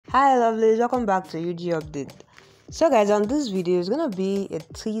Hi lovelies, welcome back to UG Update. So guys, on this video is going to be a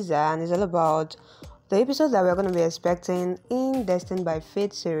teaser and it's all about the episodes that we're going to be expecting in Destined by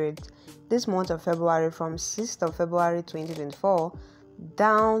 5th series this month of February, from 6th of February 2024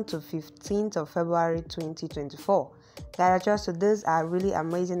 down to 15th of February 2024. Guys, I trust these are really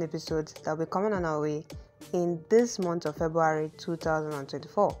amazing episodes that will be coming on our way in this month of February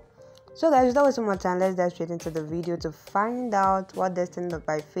 2024. So guys, without wasting more time, let's dive straight into the video to find out what Destined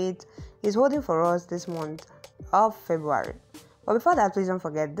by 5th is holding for us this month of February. But before that, please don't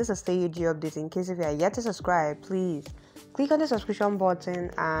forget, this is a UG update. In case if you are yet to subscribe, please click on the subscription button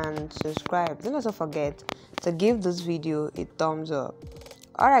and subscribe. Don't also forget to give this video a thumbs up.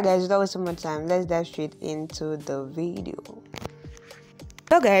 Alright guys, without wasting more time, let's dive straight into the video.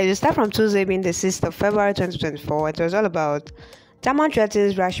 So guys, we start from Tuesday being the 6th of February 2024. It was all about Chaman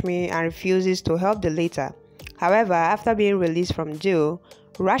threatens Rashmi and refuses to help the latter. However, after being released from jail,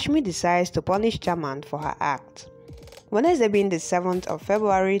 Rashmi decides to punish Chaman for her act. Wednesday being the 7th of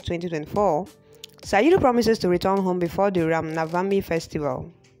February 2024, Sayuri promises to return home before the Ram Navami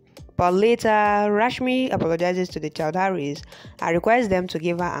festival. But later, Rashmi apologizes to the Chaudharis and requests them to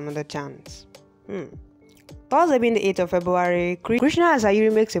give her another chance. Thursday being the 8th of February, Krishna and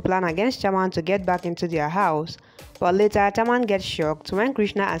Sayuri makes a plan against Chaman to get back into their house, but later Chaman gets shocked when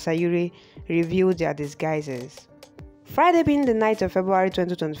Krishna and Sayuri reveal their disguises. Friday being the 9th of February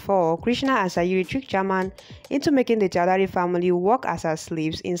 2024, Krishna and Sayuri trick Chaman into making the Chaudhari family work as her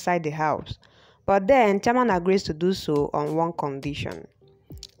slaves inside the house, but then Chaman agrees to do so on one condition.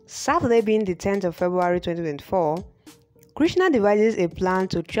 Saturday being the 10th of February 2024, Krishna devises a plan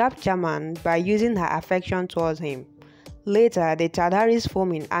to trap Chaman by using her affection towards him. Later, the Chaudharis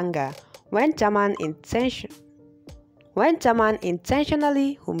foam in anger when Chaman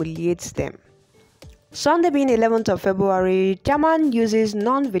intentionally humiliates them. Sunday being 11th of February, Chaman uses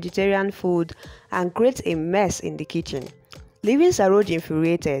non-vegetarian food and creates a mess in the kitchen, leaving Saroj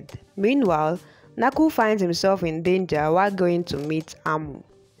infuriated. Meanwhile, Naku finds himself in danger while going to meet Amu.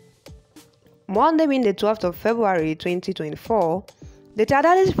 Monday being the 12th of February 2024, the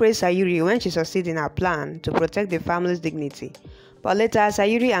Chaudharis praise Sayuri when she succeeds in her plan to protect the family's dignity, but later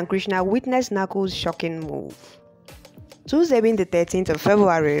Sayuri and Krishna witness Naku's shocking move. Tuesday being the 13th of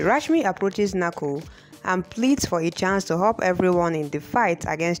February, Rashmi approaches Naku and pleads for a chance to help everyone in the fight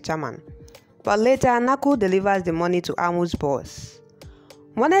against Chaman, but later Naku delivers the money to Amu's boss.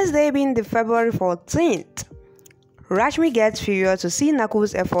 Wednesday being the February 14th, Rashmi gets furious to see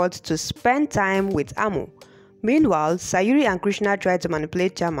Naku's efforts to spend time with Amu. Meanwhile, Sayuri and Krishna try to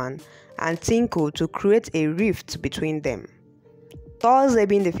manipulate Chaman and Tinku to create a rift between them. Thursday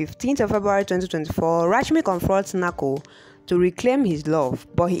being the 15th of February 2024, Rashmi confronts Naku to reclaim his love,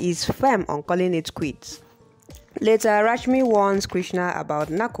 but he is firm on calling it quits. Later, Rashmi warns Krishna about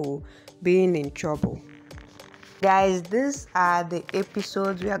Naku being in trouble. Guys, these are the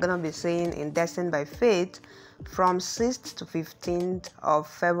episodes we are going to be seeing in Destined by 5th from 6th to 15th of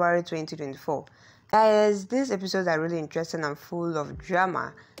February 2024. Guys, these episodes are really interesting and full of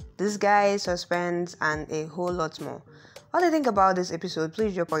drama, disguise, suspense, and a whole lot more. What do you think about this episode?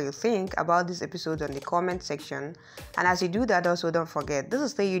 Please drop what you think about this episode on the comment section. And as you do that, also don't forget, this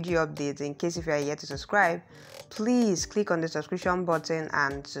is the UG update. In case if you are yet to subscribe, please click on the subscription button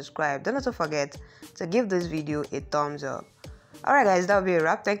and subscribe. Don't also forget to give this video a thumbs up. Alright guys, that will be a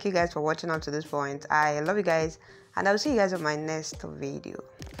wrap. Thank you guys for watching up to this point. I love you guys and I will see you guys on my next video.